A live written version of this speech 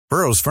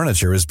Burrow's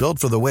furniture is built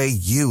for the way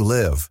you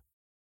live.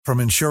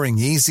 From ensuring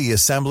easy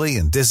assembly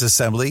and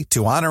disassembly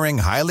to honoring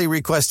highly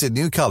requested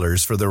new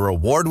colors for their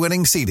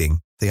award-winning seating,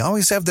 they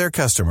always have their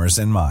customers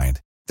in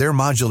mind. Their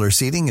modular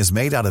seating is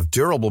made out of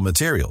durable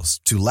materials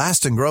to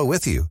last and grow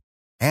with you.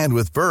 And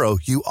with Burrow,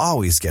 you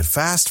always get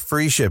fast,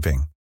 free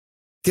shipping.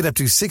 Get up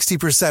to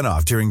 60%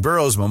 off during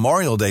Burrow's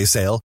Memorial Day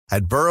sale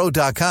at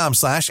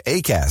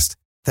burrow.com/ACAST.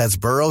 That's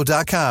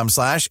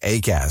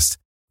burrow.com/ACAST.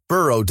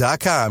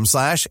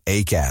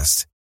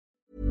 burrow.com/ACAST.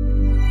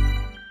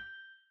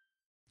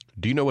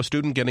 Do you know a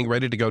student getting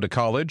ready to go to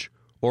college?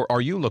 Or are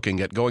you looking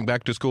at going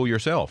back to school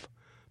yourself?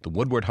 The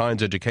Woodward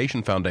Hines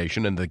Education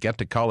Foundation and the Get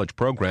to College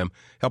program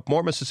help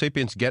more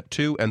Mississippians get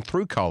to and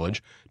through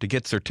college to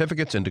get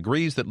certificates and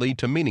degrees that lead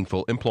to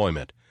meaningful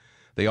employment.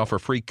 They offer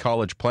free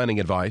college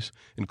planning advice,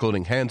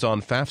 including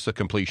hands-on FAFSA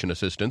completion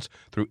assistance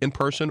through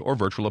in-person or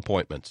virtual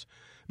appointments.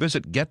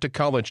 Visit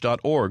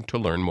gettocollege.org to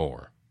learn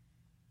more.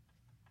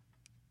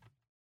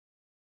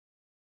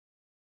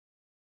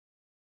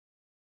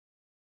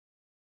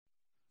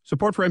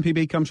 Support for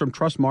MPB comes from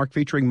Trustmark,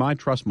 featuring My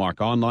Trustmark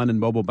online and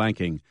mobile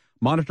banking.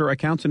 Monitor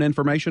accounts and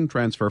information,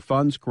 transfer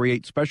funds,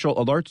 create special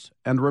alerts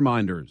and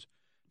reminders.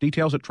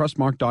 Details at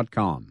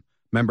trustmark.com.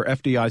 Member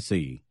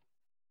FDIC.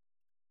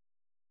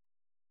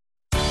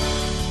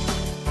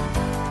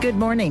 Good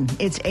morning.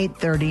 It's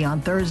 8:30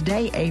 on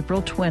Thursday,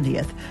 April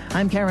 20th.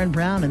 I'm Karen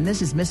Brown, and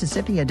this is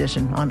Mississippi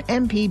Edition on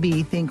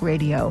MPB Think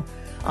Radio.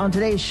 On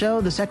today's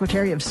show, the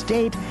Secretary of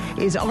State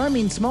is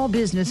arming small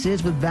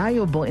businesses with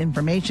valuable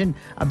information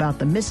about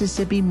the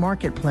Mississippi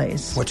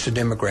marketplace. What's the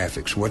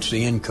demographics? What's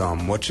the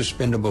income? What's the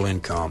spendable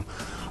income?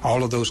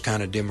 All of those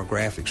kind of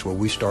demographics. Well,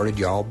 we started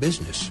Y'all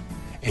Business.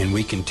 And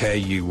we can tell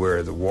you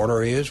where the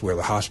water is, where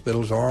the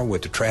hospitals are,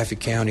 what the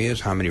traffic count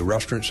is, how many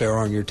restaurants there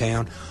are in your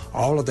town.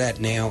 All of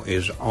that now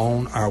is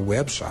on our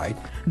website.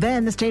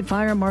 Then the state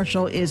fire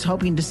marshal is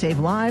hoping to save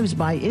lives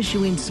by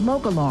issuing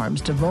smoke alarms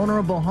to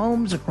vulnerable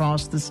homes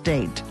across the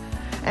state.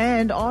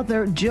 And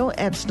author Jill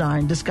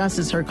Epstein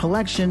discusses her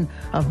collection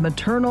of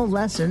maternal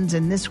lessons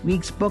in this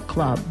week's book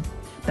club.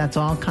 That's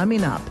all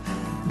coming up.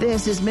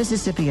 This is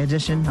Mississippi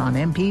Edition on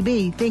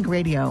MPB Think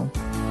Radio.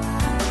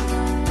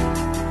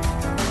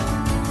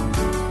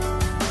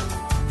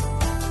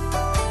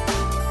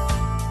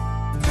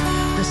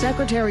 The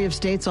Secretary of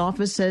State's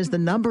office says the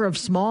number of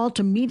small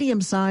to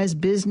medium-sized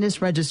business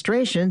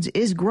registrations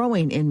is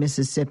growing in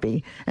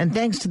Mississippi. And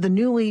thanks to the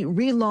newly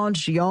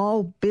relaunched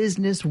Y'all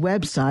Business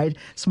website,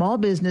 small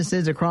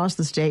businesses across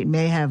the state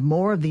may have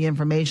more of the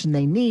information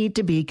they need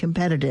to be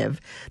competitive.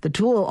 The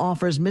tool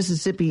offers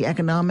Mississippi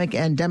economic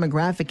and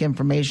demographic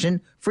information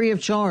free of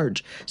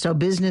charge, so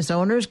business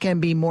owners can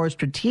be more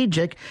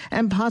strategic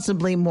and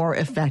possibly more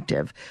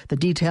effective. The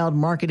detailed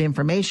market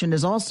information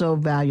is also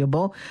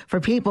valuable for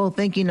people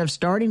thinking of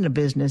starting a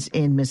business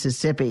in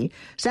Mississippi.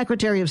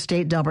 Secretary of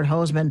State Delbert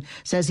Hosemann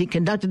says he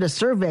conducted a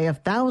survey of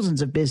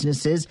thousands of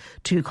businesses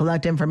to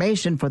collect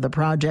information for the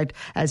project,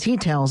 as he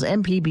tells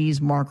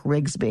MPB's Mark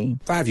Rigsby.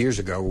 5 years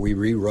ago, we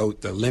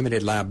rewrote the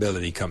Limited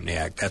Liability Company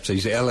Act. That's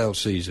these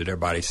LLCs that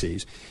everybody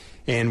sees.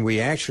 And we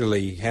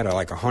actually had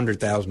like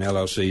 100,000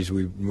 LLCs.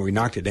 We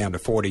knocked it down to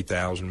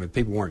 40,000, but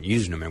people weren't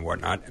using them and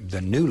whatnot. The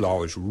new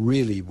law is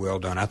really well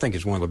done. I think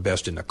it's one of the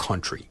best in the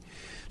country.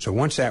 So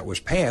once that was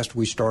passed,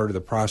 we started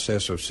the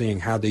process of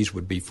seeing how these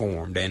would be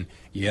formed. And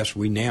yes,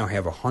 we now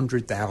have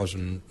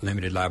 100,000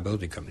 limited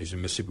liability companies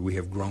in Mississippi. We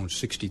have grown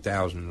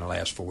 60,000 in the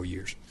last 4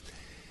 years.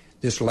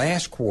 This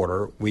last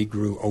quarter, we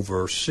grew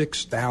over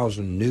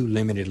 6,000 new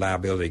limited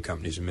liability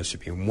companies in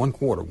Mississippi in 1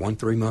 quarter, 1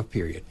 3-month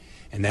period.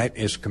 And that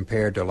is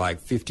compared to like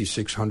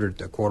 5,600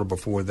 the quarter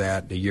before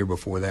that, the year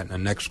before that, and the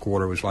next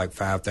quarter was like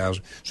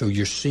 5,000. So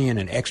you're seeing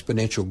an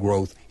exponential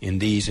growth in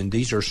these, and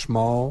these are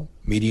small,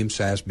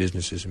 medium-sized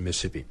businesses in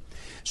Mississippi.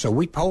 So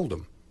we polled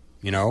them.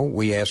 You know,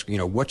 we asked,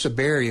 what's the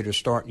barrier to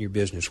starting your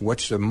business?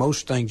 What's the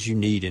most things you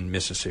need in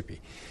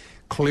Mississippi?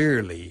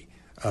 Clearly,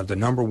 the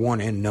number one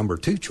and number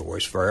two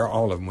choice for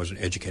all of them was an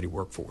educated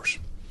workforce.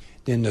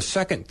 Then the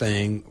second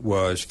thing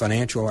was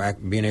financial,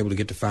 being able to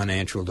get to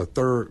financial. The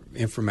third,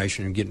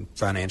 information and getting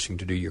financing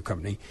to do your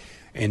company.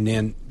 And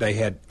then they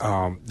had,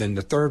 then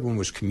the third one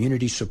was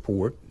community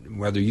support,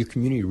 whether your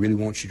community really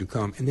wants you to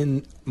come. And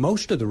then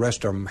most of the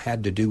rest of them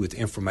had to do with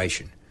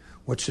information.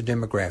 What's the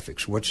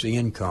demographics? What's the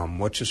income?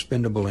 What's the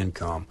spendable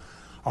income?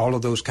 All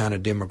of those kind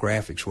of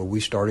demographics. Well,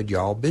 we started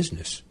Y'all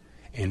Business.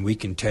 And we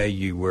can tell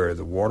you where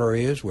the water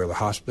is, where the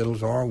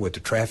hospitals are, what the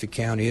traffic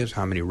count is,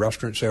 how many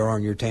restaurants there are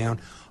in your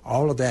town.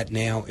 All of that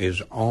now is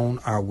on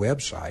our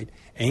website,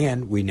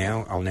 and we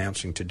now are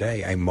announcing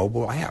today a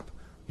mobile app.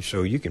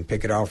 So you can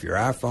pick it off your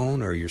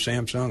iPhone or your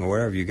Samsung or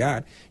wherever you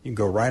got. You can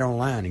go right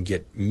online and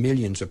get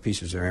millions of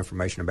pieces of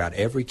information about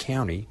every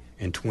county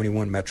in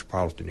 21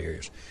 metropolitan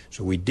areas.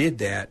 So we did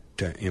that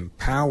to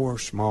empower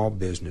small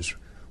business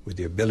with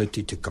the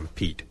ability to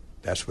compete.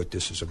 That's what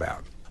this is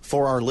about.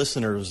 For our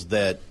listeners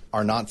that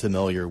are not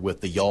familiar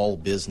with the Y'all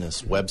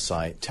Business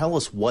website, tell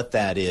us what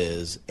that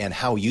is and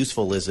how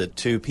useful is it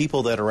to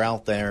people that are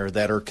out there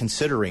that are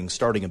considering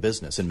starting a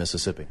business in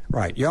Mississippi.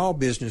 Right. Y'all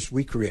Business,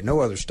 we create,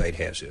 no other state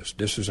has this.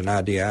 This is an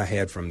idea I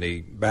had from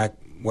the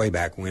way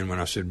back when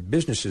I said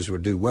businesses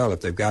would do well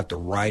if they've got the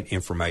right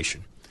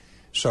information.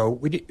 So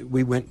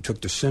we went and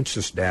took the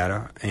census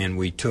data, and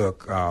we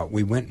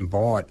went and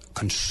bought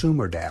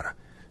consumer data.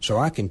 So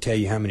I can tell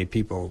you how many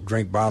people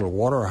drink bottled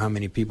water or how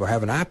many people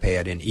have an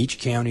iPad in each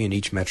county and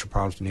each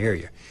metropolitan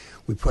area.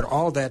 We put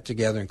all that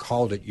together and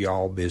called it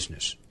Y'all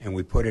Business, and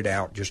we put it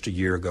out just a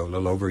year ago, a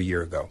little over a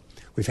year ago.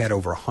 We've had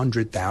over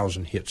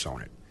 100,000 hits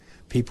on it.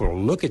 People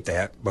look at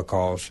that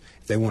because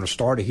if they want to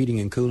start a heating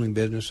and cooling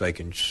business, they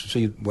can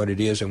see what it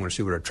is. They want to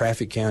see what a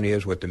traffic count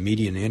is, what the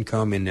median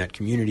income in that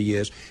community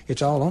is.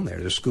 It's all on there.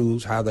 The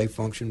schools, how they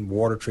function,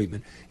 water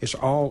treatment, it's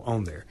all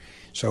on there.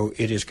 So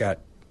it has got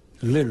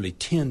literally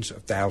tens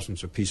of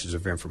thousands of pieces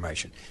of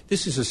information.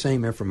 This is the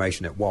same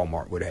information that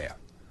Walmart would have,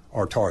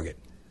 or Target,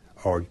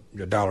 or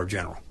Dollar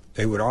General.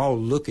 They would all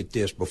look at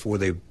this before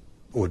they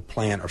would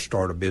plan or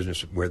start a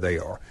business where they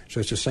are. So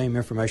it's the same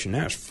information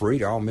now. It's free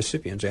to all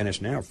Mississippians, and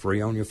it's now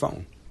free on your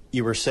phone.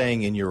 You were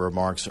saying in your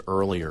remarks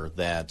earlier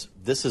that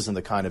this isn't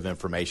the kind of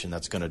information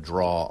that's going to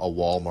draw a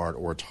Walmart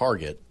or a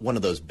Target, one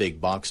of those big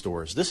box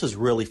stores. This is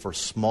really for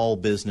small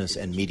business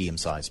and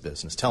medium-sized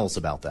business. Tell us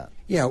about that.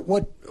 Yeah,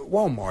 what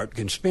Walmart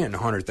can spend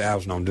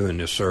 $100,000 on doing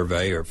this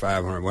survey, or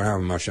 $500, whatever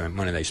much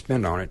money they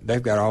spend on it.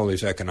 They've got all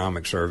these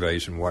economic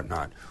surveys and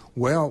whatnot.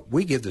 Well,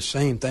 we give the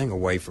same thing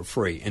away for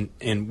free.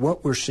 And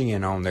what we're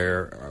seeing on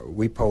there,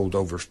 we polled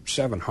over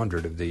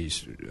 700 of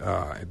these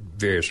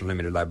various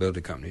limited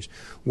liability companies.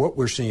 What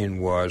we're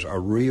seeing was a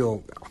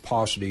real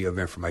paucity of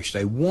information.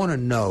 They want to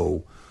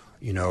know,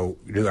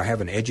 do I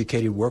have an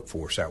educated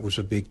workforce? That was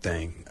a big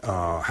thing.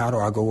 How do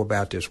I go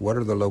about this? What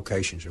are the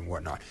locations and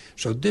whatnot?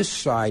 So this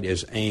site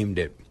is aimed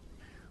at,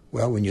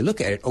 well, when you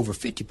look at it, over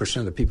 50%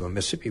 of the people in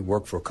Mississippi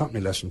work for a company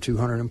less than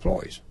 200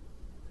 employees.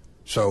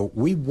 So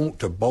we want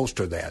to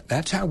bolster that.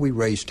 That's how we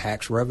raise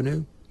tax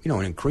revenue,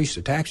 and increase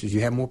the taxes.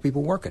 You have more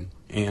people working.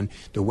 And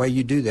the way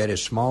you do that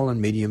is small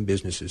and medium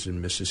businesses in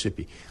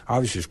Mississippi.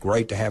 Obviously, it's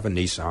great to have a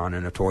Nissan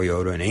and a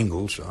Toyota and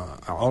Ingalls.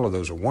 All of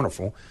those are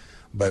wonderful.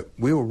 But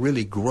we will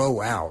really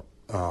grow out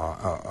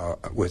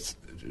with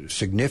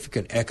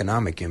significant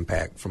economic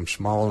impact from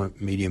small and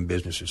medium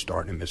businesses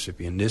starting in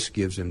Mississippi. And this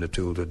gives them the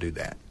tool to do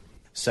that.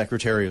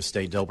 Secretary of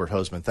State Delbert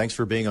Hosemann, thanks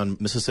for being on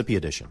Mississippi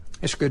Edition.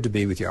 It's good to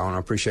be with y'all, and I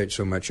appreciate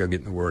so much y'all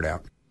getting the word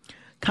out.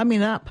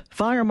 Coming up,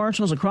 fire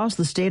marshals across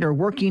the state are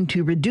working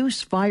to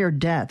reduce fire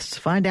deaths.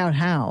 Find out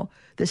how.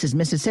 This is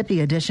Mississippi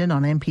Edition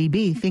on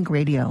MPB Think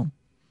Radio.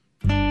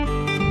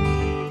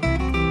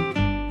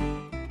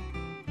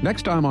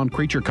 Next time on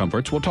Creature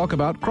Comforts, we'll talk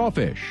about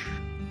crawfish.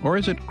 Or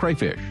is it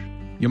crayfish?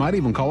 You might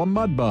even call them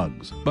mud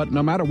bugs. But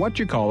no matter what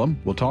you call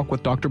them, we'll talk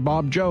with Dr.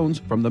 Bob Jones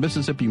from the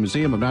Mississippi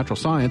Museum of Natural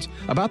Science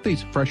about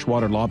these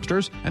freshwater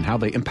lobsters and how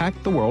they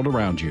impact the world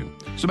around you.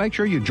 So make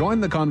sure you join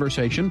the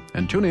conversation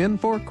and tune in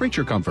for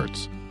Creature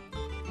Comforts.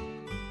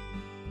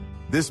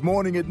 This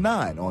morning at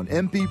 9 on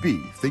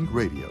MPB Think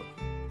Radio.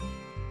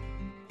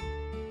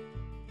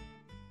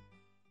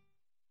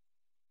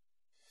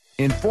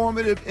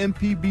 Informative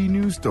MPB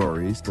news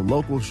stories, the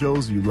local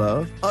shows you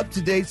love,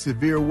 up-to-date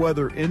severe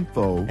weather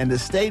info, and the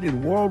state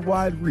and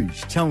worldwide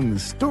reach telling the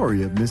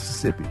story of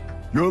Mississippi.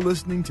 You're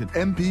listening to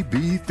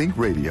MPB Think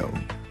Radio.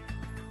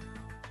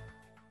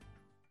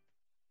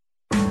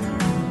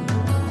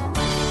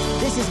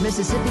 This is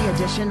Mississippi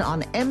Edition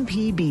on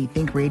MPB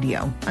Think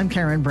Radio. I'm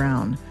Karen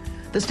Brown.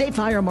 The state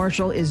fire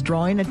marshal is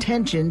drawing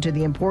attention to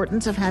the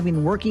importance of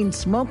having working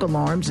smoke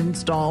alarms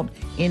installed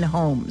in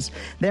homes.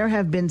 There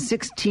have been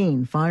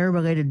 16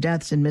 fire-related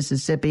deaths in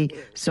Mississippi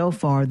so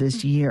far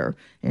this year.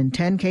 In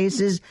 10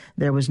 cases,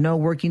 there was no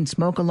working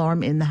smoke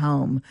alarm in the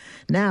home.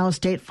 Now,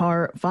 State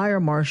Fire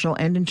Marshal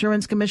and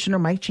Insurance Commissioner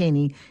Mike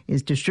Cheney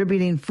is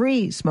distributing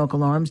free smoke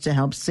alarms to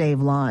help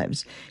save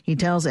lives. He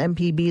tells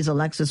MPB's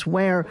Alexis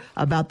Ware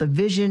about the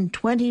Vision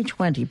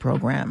 2020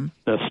 program.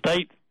 The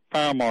state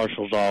Fire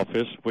Marshal's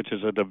Office, which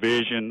is a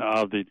division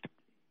of the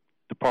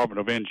Department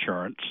of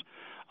Insurance,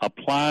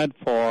 applied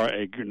for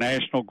a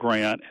national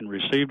grant and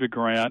received a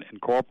grant in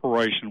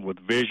cooperation with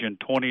Vision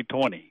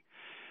 2020.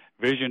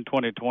 Vision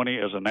 2020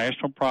 is a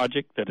national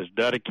project that is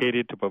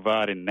dedicated to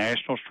providing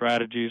national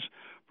strategies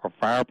for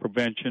fire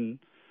prevention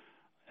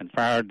and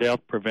fire death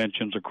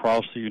preventions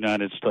across the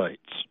United States.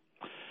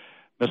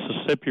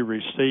 Mississippi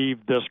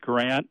received this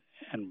grant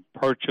and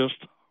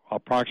purchased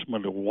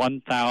approximately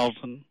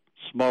 1,000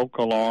 smoke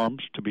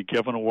alarms to be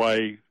given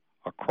away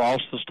across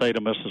the state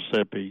of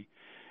Mississippi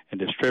and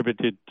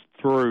distributed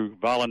through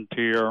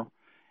volunteer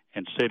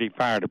and city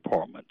fire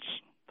departments.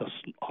 The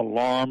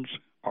alarms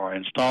are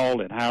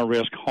installed in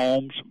high-risk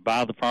homes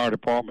by the fire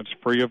departments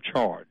free of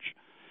charge.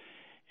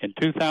 In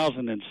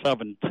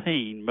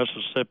 2017,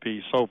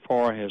 Mississippi so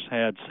far has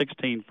had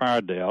 16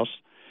 fire deaths,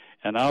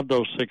 and of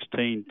those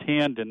 16,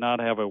 10 did not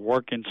have a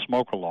working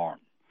smoke alarm.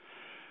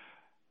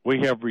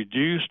 We have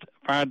reduced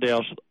fire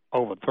deaths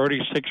over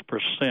 36%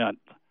 in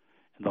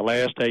the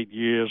last 8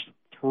 years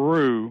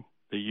through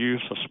the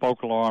use of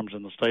smoke alarms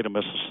in the state of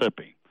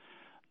Mississippi.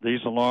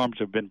 These alarms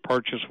have been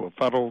purchased with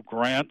federal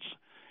grants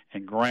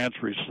and grants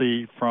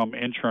received from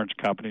insurance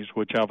companies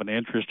which have an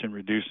interest in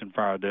reducing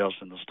fire deaths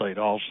in the state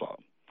also.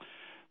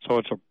 So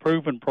it's a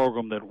proven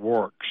program that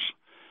works.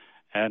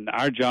 And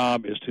our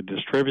job is to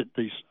distribute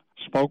these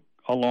smoke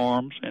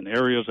alarms in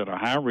areas that are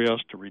high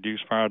risk to reduce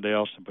fire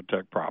deaths and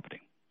protect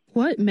property.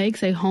 What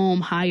makes a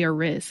home higher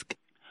risk?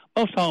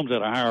 Most homes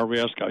that are higher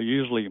risk are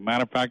usually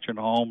manufactured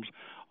homes,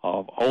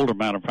 of older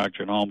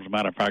manufactured homes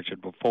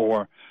manufactured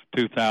before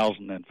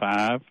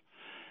 2005,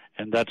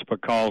 and that's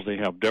because they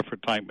have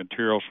different type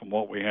materials from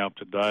what we have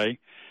today.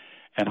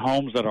 And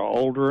homes that are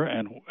older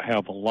and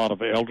have a lot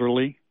of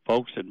elderly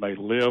folks that may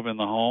live in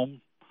the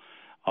home,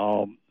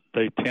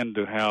 they tend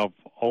to have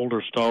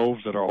older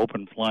stoves that are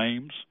open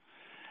flames,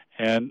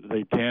 and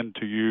they tend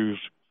to use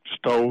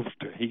stoves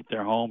to heat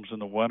their homes in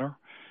the winter.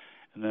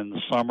 And in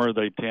the summer,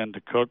 they tend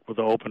to cook with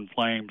the open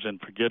flames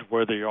and forget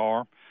where they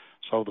are.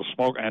 So the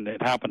smoke, and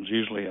it happens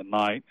usually at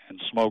night,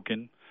 and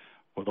smoking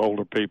with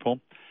older people.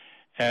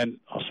 And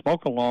a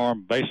smoke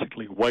alarm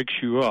basically wakes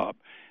you up.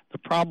 The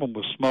problem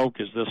with smoke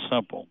is this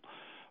simple.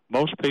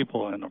 Most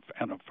people in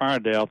a fire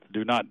death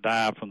do not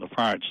die from the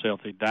fire itself.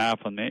 They die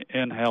from the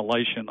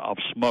inhalation of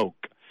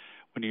smoke.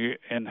 When you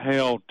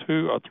inhale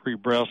 2 or 3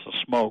 breaths of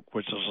smoke,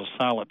 which is a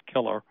silent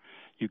killer,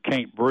 you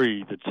can't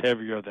breathe. It's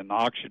heavier than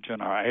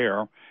oxygen or air,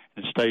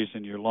 and it stays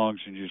in your lungs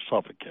and you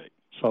suffocate.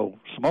 So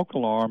smoke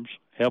alarms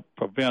help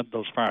prevent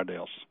those fire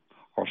deaths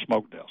or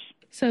smoke deaths.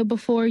 So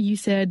before you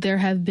said there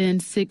have been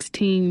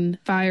 16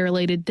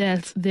 fire-related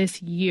deaths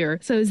this year.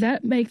 So does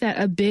that make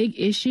that a big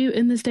issue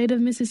in the state of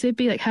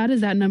Mississippi? Like, how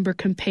does that number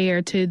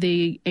compare to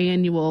the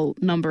annual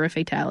number of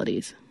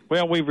fatalities?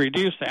 Well, we've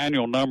reduced the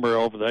annual number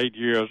over the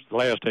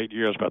last 8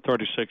 years by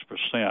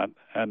 36%.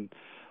 And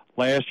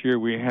last year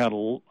we had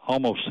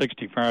almost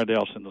 60 fire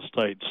deaths in the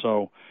state.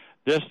 So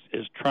this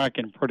is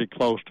tracking pretty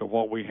close to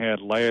what we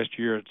had last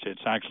year.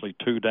 It's actually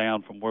 2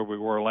 down from where we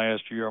were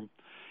last year.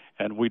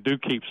 And we do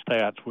keep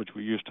stats, which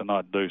we used to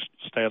not do,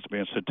 stats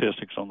being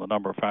statistics on the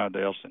number of fire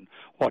deaths and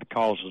what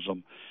causes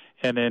them.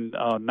 And in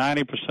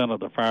 90% of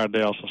the fire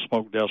deaths and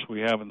smoke deaths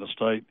we have in the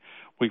state,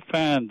 we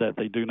find that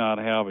they do not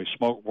have a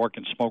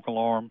working smoke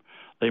alarm.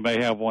 They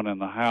may have one in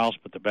the house,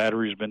 but the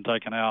battery's been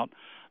taken out.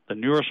 The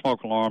newer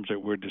smoke alarms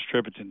that we're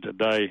distributing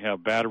today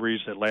have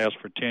batteries that last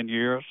for 10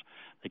 years.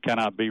 They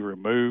cannot be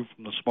removed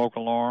from the smoke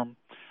alarm.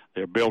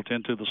 They're built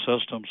into the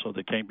system, so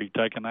they can't be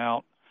taken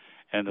out.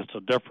 And it's a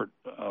different,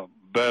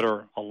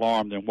 better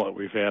alarm than what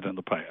we've had in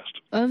the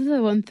past. Of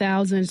the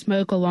 1,000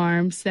 smoke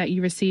alarms that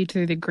you received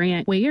through the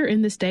grant, where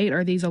in the state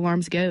are these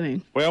alarms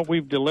going? Well,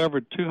 we've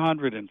delivered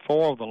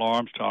 204 of the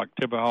alarms to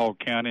Oktibbeha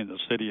County in the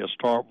city of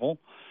Starkville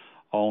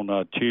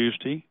on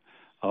Tuesday,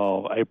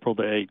 April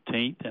the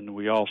 18th, and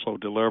we also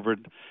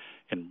delivered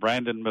in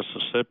Brandon,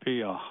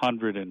 Mississippi,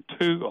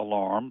 102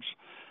 alarms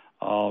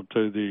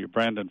to the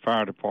Brandon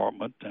Fire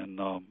Department, and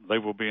they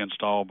will be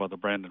installed by the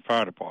Brandon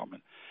Fire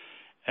Department.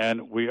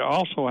 And we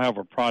also have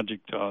a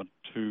project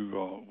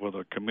with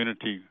a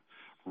community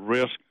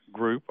risk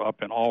group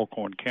up in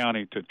Alcorn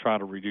County to try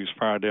to reduce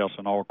fire deaths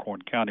in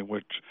Alcorn County,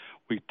 which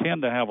we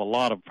tend to have a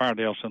lot of fire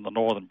deaths in the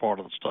northern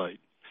part of the state.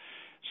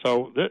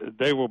 So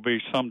there will be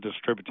some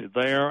distributed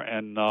there,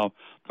 and the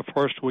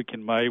first week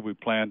in May we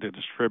plan to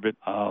distribute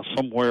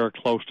somewhere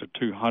close to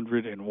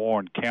 200 in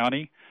Warren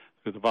County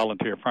through the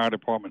volunteer fire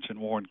departments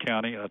in Warren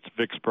County. That's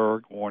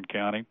Vicksburg, Warren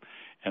County,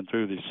 and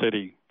through the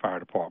city fire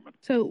department.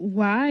 So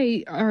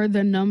why are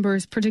the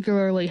numbers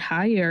particularly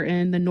higher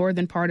in the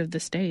northern part of the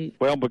state?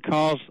 Well,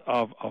 because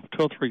of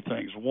 2 or 3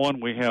 things. One,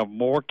 we have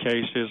more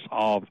cases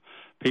of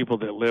people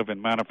that live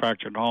in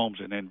manufactured homes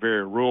and in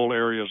very rural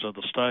areas of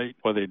the state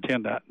where they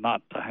tend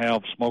not to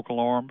have smoke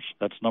alarms.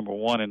 That's number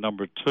one. And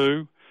number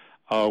 2,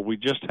 we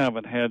just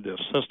haven't had the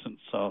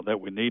assistance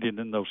that we needed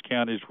in those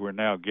counties. We're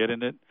now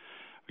getting it.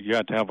 You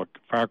have to have a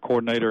fire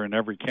coordinator in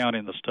every county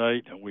in the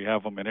state, and we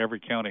have them in every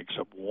county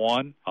except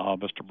one.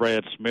 Mr.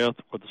 Brad Smith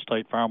with the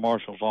State Fire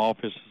Marshal's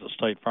Office is a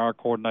state fire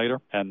coordinator,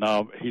 and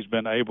he's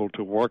been able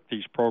to work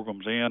these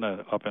programs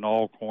up in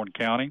Alcorn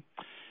County,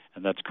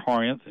 and that's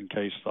Corinth, in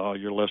case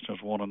your listeners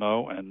want to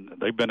know. And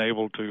they've been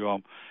able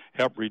to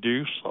help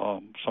reduce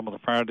some of the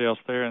fire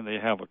deaths there, and they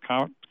have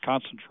a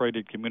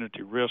concentrated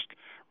community risk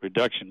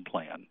reduction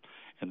plan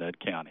in that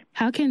county.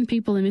 How can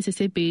people in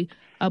Mississippi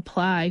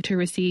apply to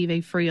receive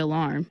a free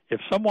alarm?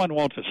 If someone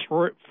wants a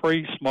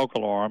free smoke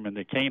alarm and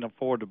they can't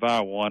afford to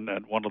buy one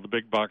at one of the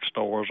big box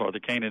stores or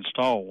they can't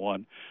install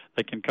one,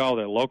 they can call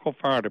their local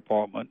fire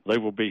department. They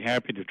will be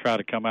happy to try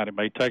to come out. It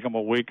may take them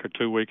a week or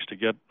 2 weeks to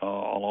get an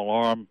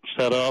alarm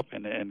set up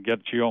and get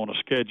you on a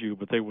schedule,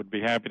 but they would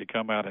be happy to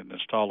come out and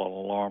install an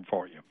alarm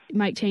for you.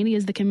 Mike Chaney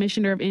is the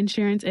Commissioner of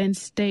Insurance and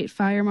State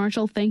Fire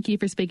Marshal. Thank you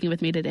for speaking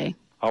with me today.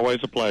 Always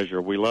a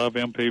pleasure. We love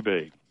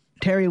MPB.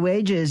 Terry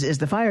Wages is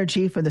the fire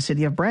chief for the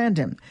city of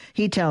Brandon.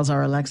 He tells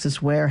our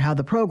Alexis Ware how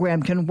the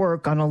program can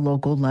work on a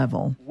local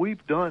level.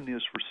 We've done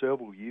this for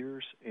several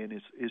years, and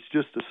it's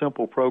just a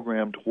simple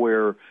program to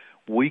where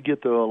we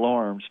get the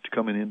alarms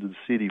coming into the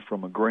city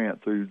from a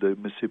grant through the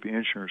Mississippi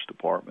Insurance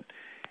Department.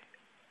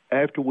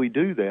 After we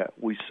do that,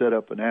 we set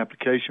up an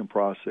application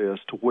process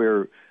to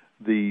where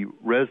the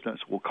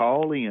residents will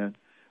call in,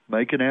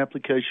 make an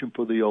application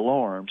for the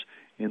alarms,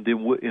 and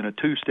then in a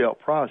two-step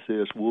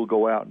process, we'll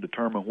go out and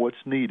determine what's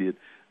needed.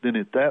 Then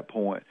at that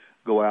point,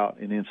 go out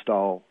and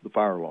install the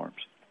fire alarms.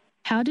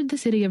 How did the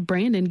city of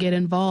Brandon get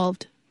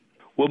involved?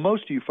 Well,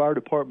 most of you fire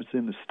departments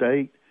in the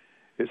state,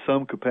 at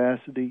some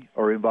capacity,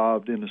 are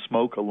involved in the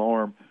smoke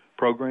alarm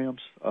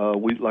programs.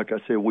 Like I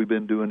said, we've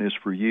been doing this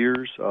for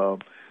years.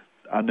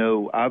 I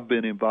know I've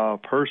been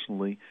involved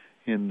personally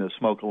in the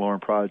smoke alarm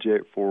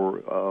project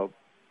for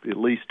at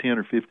least 10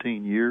 or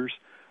 15 years,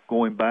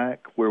 going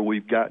back, where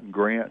we've gotten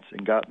grants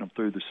and gotten them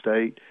through the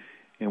state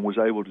and was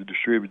able to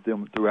distribute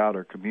them throughout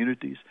our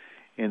communities.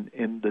 And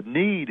the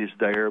need is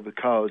there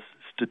because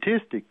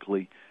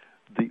statistically,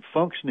 the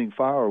functioning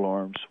fire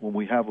alarms, when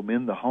we have them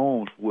in the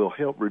homes, will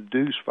help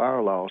reduce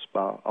fire loss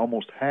by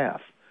almost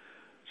half.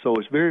 So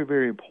it's very,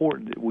 very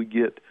important that we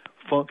get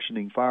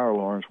functioning fire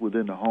alarms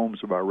within the homes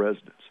of our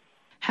residents.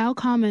 How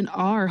common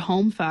are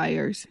home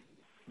fires?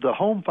 The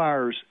home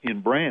fires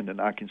in Brandon,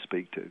 I can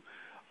speak to,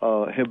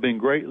 have been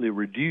greatly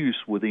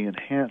reduced with the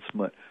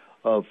enhancement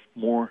of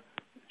more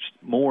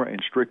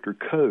and stricter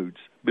codes,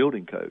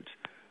 building codes.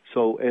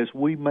 So as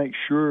we make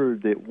sure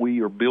that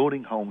we are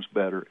building homes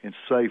better and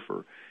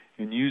safer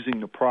and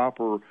using the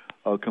proper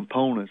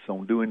components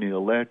on doing the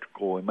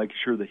electrical and making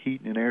sure the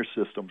heating and air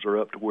systems are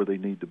up to where they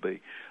need to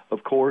be,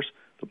 of course,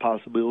 the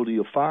possibility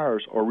of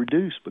fires are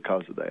reduced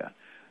because of that.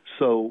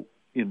 So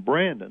in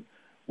Brandon,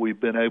 we've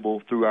been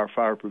able, through our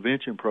fire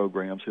prevention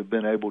programs, have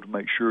been able to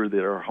make sure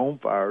that our home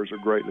fires are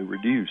greatly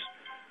reduced.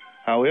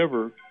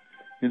 However,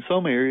 in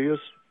some areas,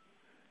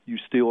 you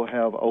still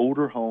have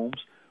older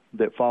homes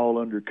that fall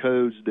under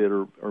codes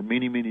that are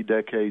many, many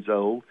decades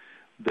old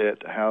that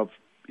have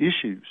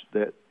issues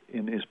that,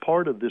 and as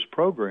part of this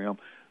program,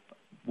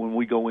 when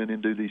we go in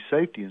and do these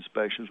safety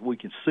inspections, we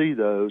can see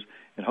those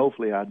and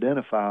hopefully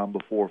identify them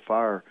before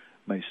fire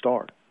may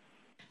start.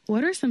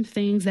 What are some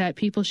things that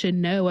people should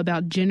know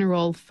about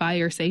general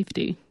fire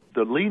safety?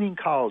 The leading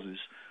causes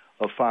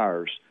of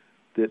fires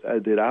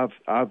that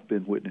I've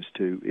been witness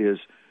to is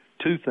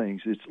two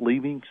things. It's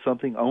leaving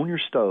something on your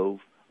stove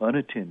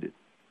unattended,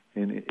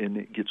 and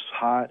it gets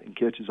hot and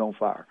catches on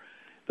fire.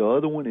 The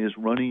other one is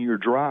running your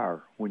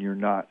dryer when you're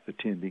not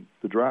attending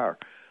the dryer.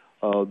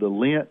 The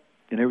lint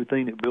and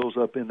everything that builds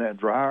up in that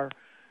dryer,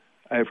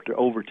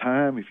 over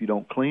time, if you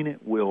don't clean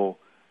it, will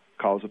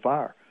cause a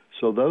fire.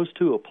 So those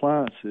two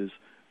appliances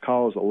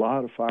cause a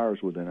lot of fires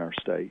within our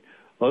state.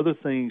 Other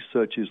things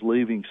such as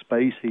leaving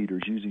space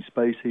heaters, using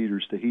space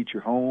heaters to heat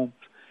your homes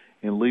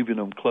and leaving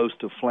them close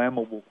to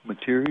flammable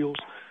materials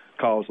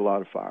cause a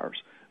lot of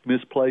fires.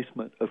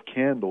 Misplacement of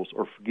candles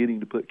or forgetting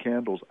to put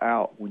candles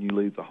out when you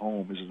leave the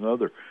home is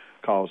another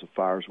cause of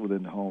fires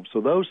within the home.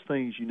 So those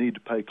things you need to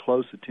pay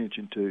close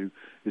attention to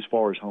as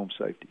far as home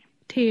safety.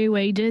 Terry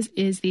Wages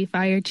is the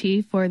fire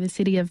chief for the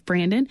city of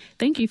Brandon.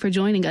 Thank you for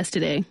joining us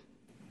today.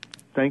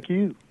 Thank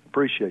you.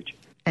 Appreciate you.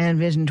 And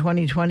Vision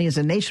 2020 is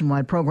a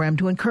nationwide program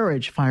to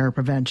encourage fire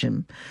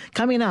prevention.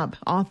 Coming up,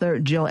 author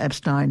Jill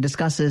Epstein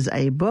discusses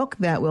a book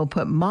that will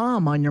put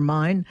mom on your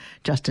mind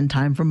just in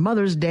time for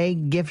Mother's Day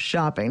gift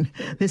shopping.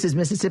 This is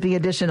Mississippi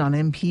Edition on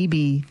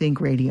MPB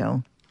Think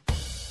Radio.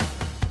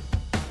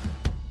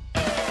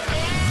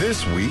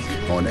 This week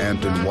on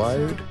Hampton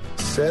Wired,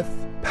 Seth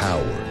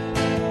Power.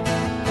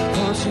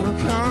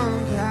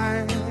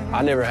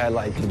 I never had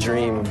like a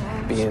dream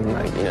of being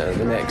like,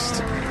 the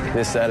next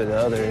this, that, or the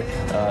other.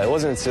 It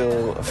wasn't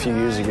until a few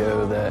years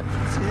ago that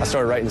I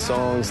started writing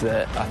songs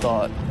that I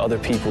thought other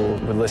people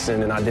would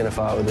listen and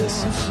identify with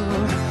this.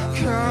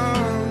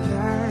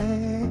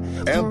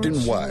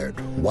 Hampton Wired.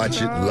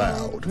 Watch it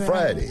loud.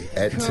 Friday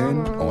at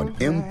 10 on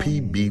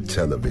MPB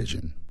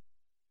Television.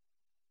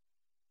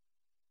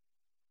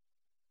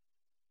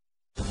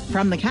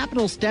 From the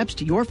Capitol steps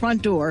to your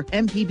front door,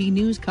 MPB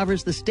News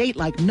covers the state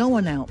like no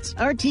one else.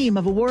 Our team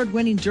of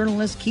award-winning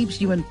journalists keeps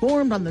you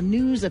informed on the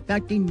news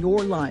affecting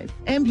your life.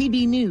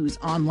 MPB News,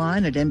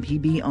 online at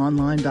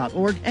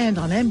mpbonline.org and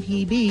on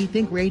MPB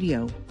Think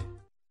Radio.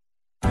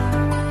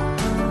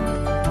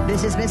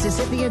 This is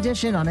Mississippi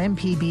Edition on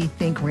MPB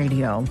Think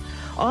Radio.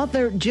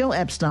 Author Jill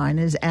Epstein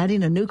is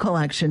adding a new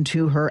collection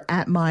to her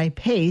At My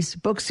Pace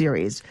book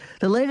series.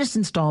 The latest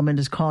installment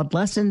is called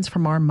Lessons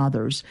from Our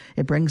Mothers.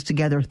 It brings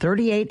together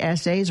 38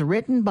 essays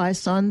written by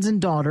sons and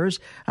daughters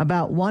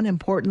about one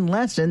important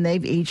lesson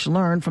they've each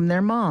learned from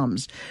their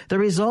moms. The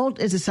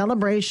result is a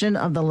celebration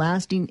of the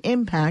lasting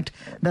impact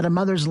that a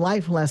mother's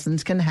life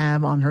lessons can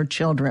have on her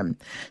children.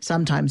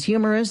 Sometimes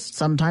humorous,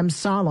 sometimes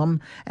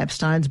solemn,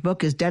 Epstein's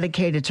book is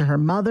dedicated to her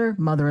mother,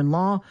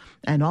 mother-in-law,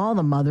 and all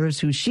the mothers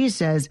who she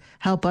says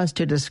help us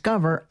to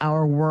discover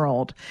our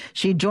world.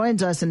 She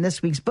joins us in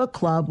this week's book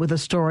club with a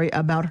story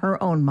about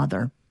her own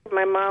mother.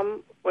 My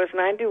mom was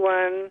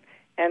 91,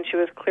 and she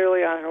was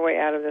clearly on her way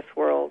out of this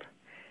world.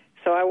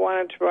 So I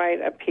wanted to write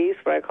a piece,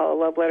 what I call a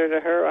love letter to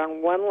her,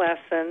 on one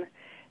lesson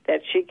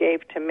that she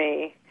gave to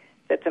me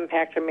that's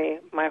impacted me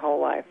my whole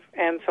life.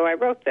 And so I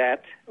wrote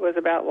that. It was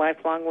about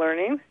lifelong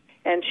learning,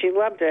 and she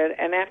loved it.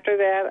 And after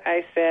that,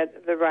 I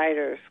said, the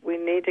writers, we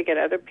need to get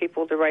other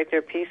people to write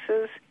their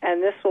pieces,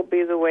 and this will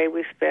be the way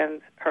we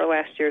spend our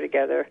last year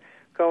together,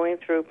 going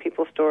through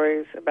people's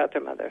stories about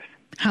their mothers.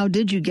 How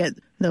did you get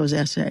those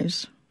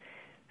essays?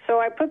 So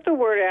I put the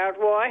word out.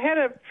 Well, I had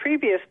a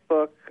previous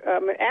book.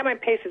 At My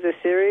Pace is a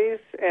series,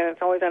 and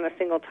it's always on a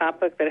single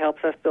topic that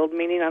helps us build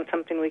meaning on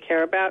something we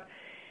care about.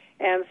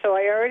 And so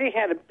I already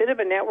had a bit of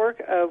a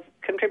network of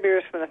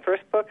contributors from the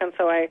first book, and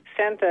so I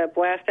sent a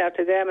blast out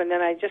to them, and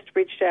then I just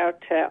reached out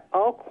to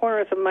all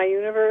corners of my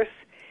universe,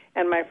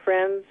 and my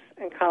friends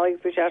and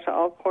colleagues reached out to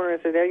all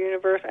corners of their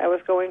universe. I was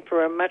going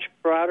for a much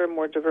broader,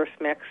 more diverse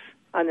mix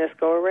on this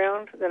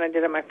go-around than I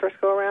did on my first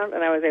go-around,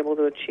 and I was able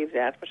to achieve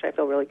that, which I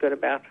feel really good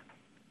about.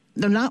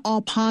 They're not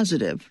all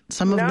positive.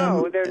 Some of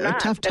them they're not. A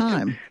tough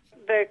time.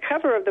 The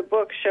cover of the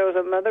book shows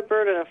a mother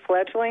bird and a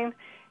fledgling,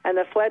 and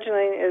the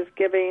fledgling is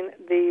giving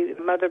the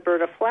mother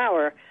bird a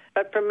flower.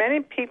 But for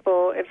many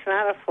people, it's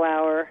not a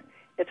flower,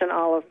 it's an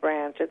olive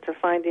branch. It's a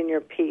finding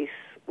your peace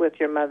with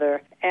your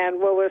mother.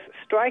 And what was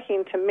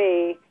striking to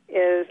me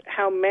is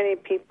how many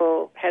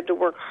people had to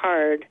work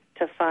hard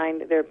to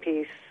find their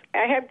peace.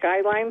 I had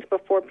guidelines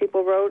before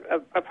people wrote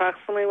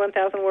approximately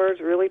 1,000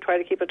 words, really try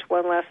to keep it to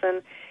one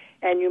lesson,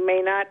 and you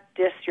may not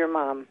diss your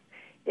mom.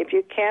 If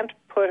you can't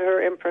put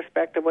her in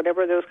perspective,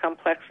 whatever those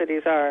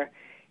complexities are,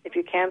 if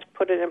you can't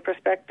put it in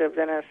perspective,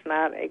 then it's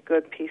not a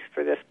good piece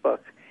for this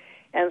book.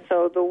 And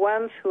so the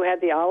ones who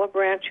had the olive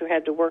branch, who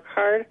had to work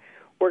hard,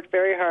 worked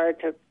very hard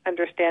to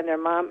understand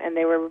their mom, and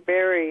they were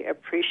very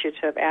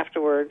appreciative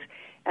afterwards.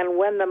 And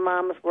when the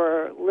moms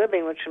were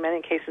living, which in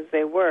many cases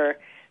they were,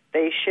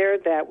 they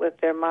shared that with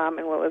their mom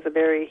in what was a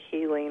very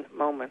healing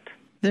moment.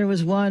 There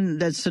was one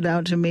that stood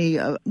out to me,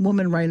 a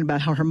woman writing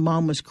about how her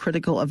mom was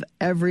critical of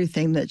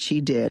everything that she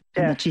did,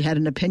 and that she had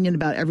an opinion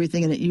about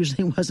everything, and it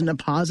usually wasn't a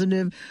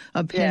positive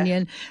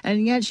opinion.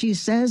 And yet she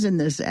says in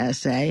this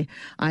essay,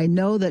 I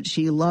know that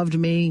she loved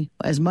me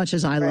as much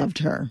as I loved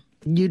her.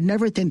 You'd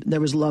never think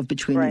there was love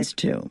between these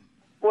two.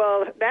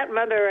 Well, that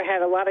mother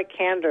had a lot of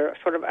candor,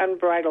 sort of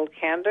unbridled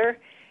candor,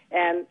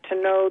 and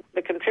to know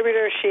the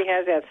contributor, she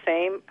has that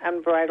same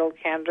unbridled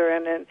candor,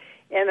 and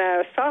in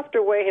a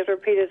softer way has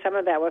repeated some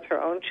of that with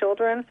her own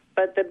children.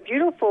 But the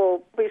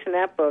beautiful piece in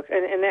that book,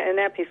 and in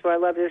that piece what I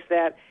love is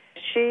that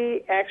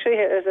she actually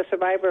is a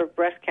survivor of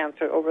breast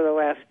cancer over the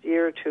last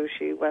year or two.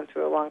 She went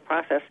through a long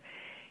process.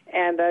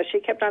 And she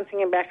kept on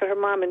thinking back at her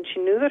mom, and she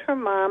knew that her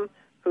mom,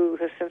 who's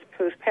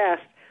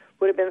passed,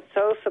 would have been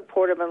so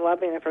supportive and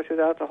loving of her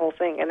throughout the whole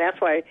thing. And that's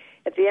why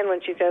at the end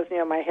when she says,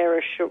 my hair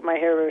is short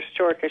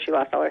because she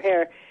lost all her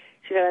hair,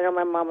 she said, I know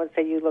my mom would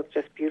say, you look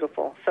just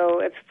beautiful. So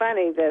it's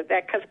funny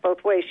that cuts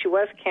both ways. She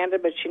was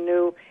candid, but she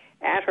knew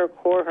at her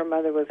core her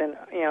mother was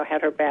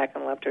had her back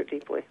and loved her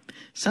deeply.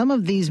 Some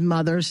of these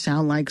mothers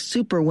sound like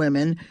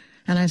superwomen,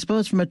 and I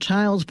suppose from a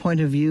child's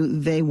point of view,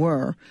 they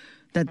were.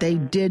 That they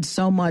did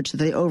so much that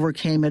they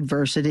overcame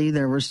adversity.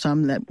 There were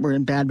some that were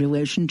in bad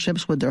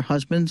relationships with their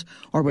husbands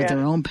or with their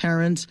own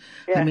parents.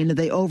 I mean,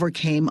 they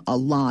overcame a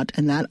lot,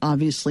 and that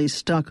obviously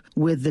stuck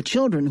with the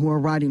children who are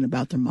writing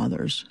about their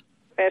mothers.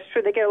 That's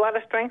true. They get a lot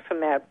of strength from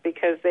that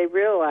because they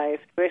realize,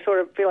 they sort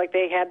of feel like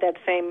they had that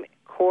same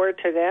core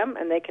to them,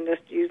 and they can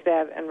just use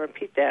that and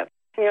repeat that.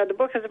 The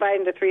book is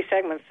divided into three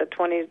segments, the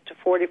 20 to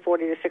 40,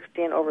 40 to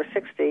 60, and over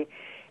 60.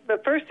 The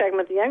first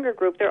segment, the younger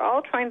group, they're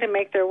all trying to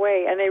make their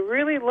way, and they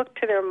really look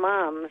to their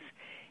moms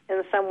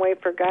in some way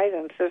for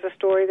guidance. There's a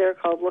story there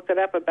called Look It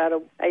Up about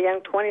a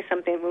young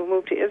 20-something who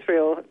moved to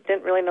Israel,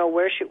 didn't really know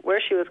where she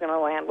was going to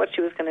land, what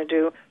she was going to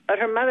do, but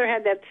her mother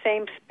had that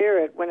same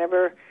spirit.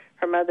 Whenever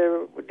her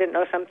mother didn't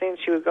know something,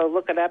 she would go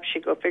look it up,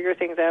 she'd go figure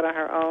things out on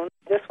her own.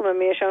 This woman,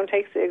 Mia Schoen,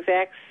 takes the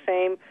exact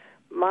same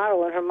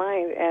model in her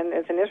mind, and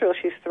as in Israel,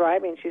 she's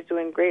thriving, she's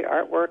doing great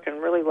artwork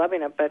and really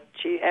loving it, but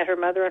she had her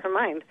mother in her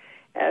mind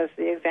as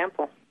the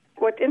example.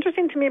 What's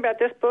interesting to me about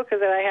this book is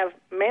that I have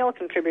male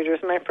contributors.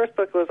 My first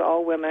book was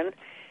all women,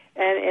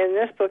 and in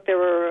this book there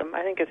were,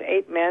 I think it's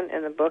 8 men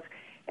in the book,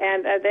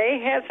 and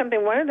they had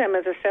something. One of them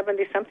is a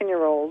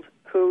 70-something-year-old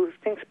who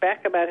thinks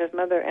back about his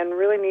mother and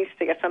really needs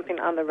to get something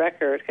on the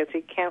record because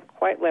he can't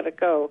quite let it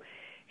go.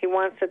 He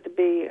wants it to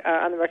be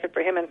on the record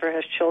for him and for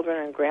his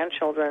children and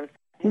grandchildren.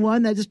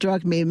 One that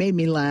struck me, made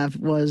me laugh,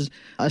 was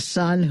a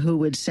son who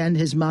would send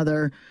his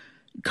mother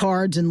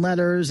cards and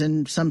letters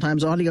and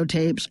sometimes audio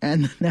tapes,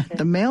 and that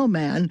the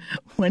mailman,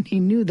 when he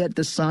knew that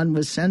the son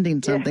was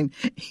sending something,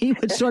 he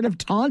would sort of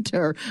taunt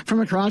her from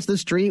across the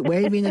street,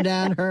 waving it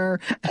at her,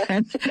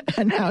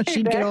 and how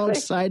she'd get all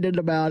excited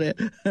about it.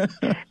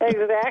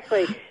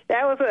 Exactly.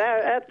 That was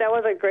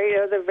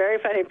a very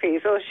funny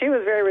piece. So she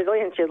was very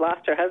resilient. She had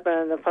lost her husband,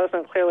 and the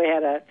postman clearly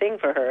had a thing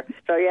for her.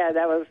 So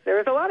there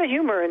was a lot of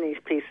humor in these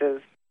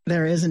pieces.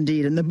 There is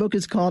indeed. And the book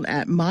is called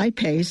At My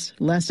Pace,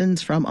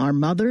 Lessons from Our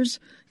Mothers,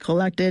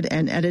 collected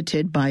and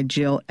edited by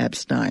Jill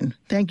Epstein.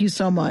 Thank you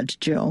so much,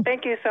 Jill.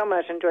 Thank you so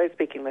much. Enjoyed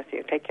speaking with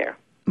you. Take care.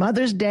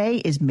 Mother's Day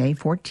is May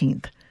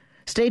 14th.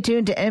 Stay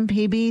tuned to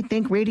MPB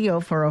Think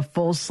Radio for a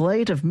full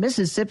slate of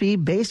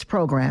Mississippi-based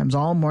programs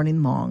all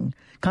morning long.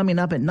 Coming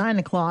up at 9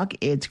 o'clock,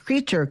 it's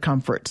Creature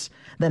Comforts.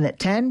 Then at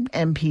 10,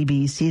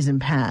 MPB Season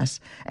Pass.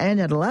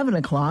 And at 11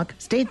 o'clock,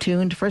 stay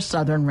tuned for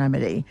Southern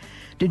Remedy.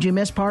 Did you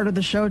miss part of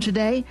the show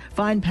today?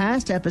 Find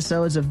past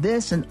episodes of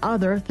this and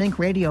other Think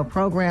Radio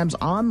programs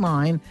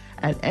online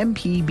at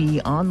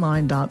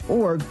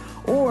mpbonline.org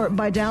or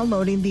by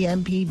downloading the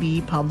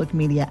MPB Public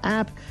Media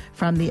app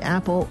from the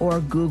Apple or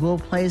Google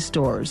Play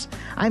stores.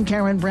 I'm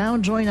Karen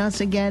Brown. Join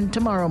us again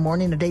tomorrow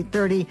morning at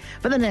 8:30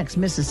 for the next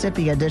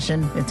Mississippi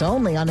edition. It's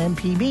only on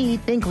MPB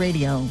Think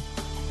Radio.